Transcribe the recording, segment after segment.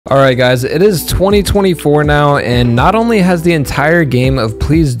Alright guys, it is 2024 now, and not only has the entire game of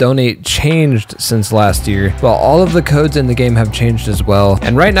Please Donate changed since last year, but all of the codes in the game have changed as well.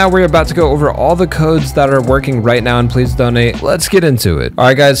 And right now we're about to go over all the codes that are working right now in Please Donate. Let's get into it.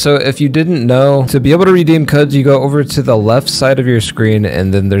 Alright guys, so if you didn't know, to be able to redeem codes, you go over to the left side of your screen,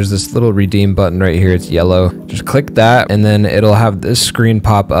 and then there's this little redeem button right here. It's yellow. Just click that, and then it'll have this screen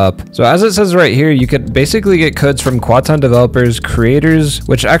pop up. So as it says right here, you could basically get codes from Quaton developers, creators,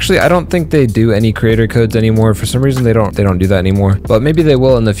 which actually I don't think they do any creator codes anymore. For some reason they don't do that anymore, but maybe they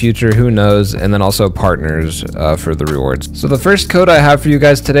will in the future, who knows. And then also partners for the rewards. So the first code I have for you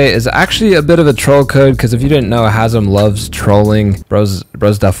guys today is actually a bit of a troll code, because if you didn't know, Hasm loves trolling. Bro's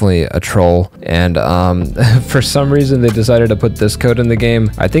definitely a troll, and for some reason they decided to put this code in the game.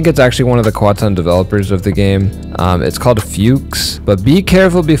 I think it's actually one of the Quaton developers of the game. It's called Fuchs, but be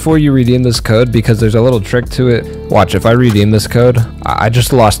careful before you redeem this code, because there's a little trick to it. Watch, if I redeem this code, I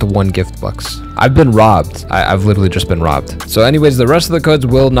just lost 1 gift bucks. I've been robbed. I've literally just been robbed. So anyways, the rest of the codes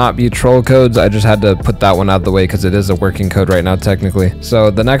will not be troll codes. I just had to put that one out of the way because it is a working code right now technically. So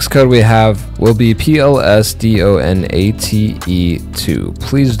the next code we have will be PLSDONATE2.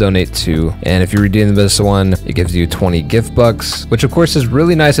 Please donate 2. And if you redeem this one, it gives you 20 gift bucks, which of course is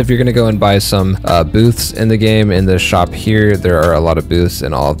really nice if you're going to go and buy some booths in the game. In the shop here, there are a lot of booths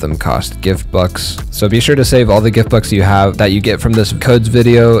and all of them cost gift bucks. So be sure to save all the gift bucks you have that you get from this codes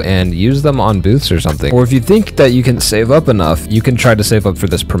video and use them on booths or something. Or if you think that you can save up enough, you can try to save up for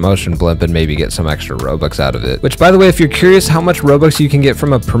this promotion blimp and maybe get some extra Robux out of it. Which, by the way, if you're curious how much Robux you can get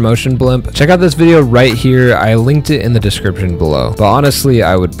from a promotion blimp, check out this video right here. I linked it in the description below. But honestly,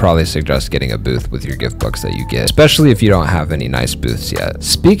 I would probably suggest getting a booth with your gift bucks that you get, especially if you don't have any nice booths yet.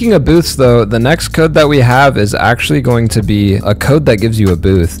 Speaking of booths though, the next code that we have is actually going to be a code that gives you a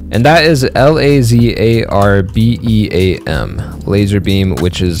booth, and that is LAZARBEAM, Laserbeam,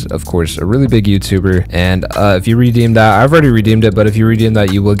 which is of course a really big YouTuber. And if you redeem that, I've already redeemed it, but if you redeem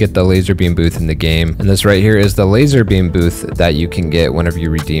that, you will get the Laserbeam booth in the game. And this right here is the Laserbeam booth that you can get whenever you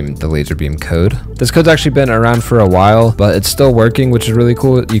redeem the Laserbeam code. This code's actually been around for a while, but it's still working, which is really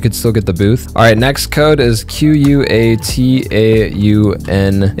cool. You could still get the booth. All right, next code is QUATAUN,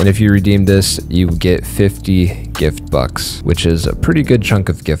 and if you redeem this, you get 50 gift bucks, which is a pretty good chunk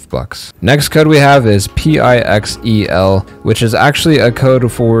of gift bucks. Next code we have is PIXEL, which is actually a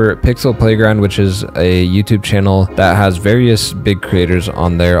code for Pixel Playground, which is a YouTube channel that has various big creators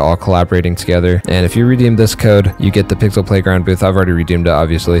on there all collaborating together. And if you redeem this code, you get the Pixel Playground booth. I've already redeemed it,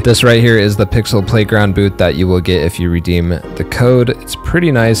 obviously. This right here is the Pixel Playground booth that you will get if you redeem the code. It's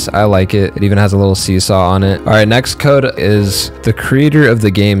pretty nice. I like it. It even has a little seesaw on it. All right, next code is the creator of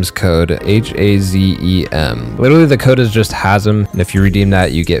the game's code, HAZEM. Literally the code is just Hasm, and if you redeem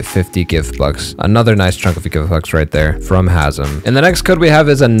that, you get 50 gift bucks. Another nice chunk of gift bucks right there from Hasm. And the next code we have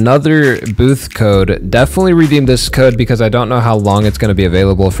is another booth code. Definitely redeem this code because I don't know how long it's going to be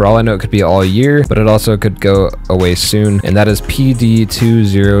available. For all I know, it could be all year, but it also could go away soon. And that is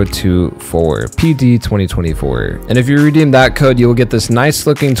PD2024, PD 2024. And if you redeem that code, you will get this nice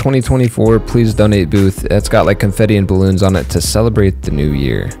looking 2024 Please Donate booth. It's got like confetti and balloons on it to celebrate the new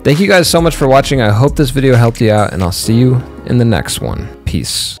year. Thank you guys so much for watching. I hope this video helped you out, and I'll see you in the next one.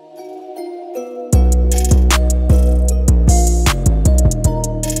 Peace.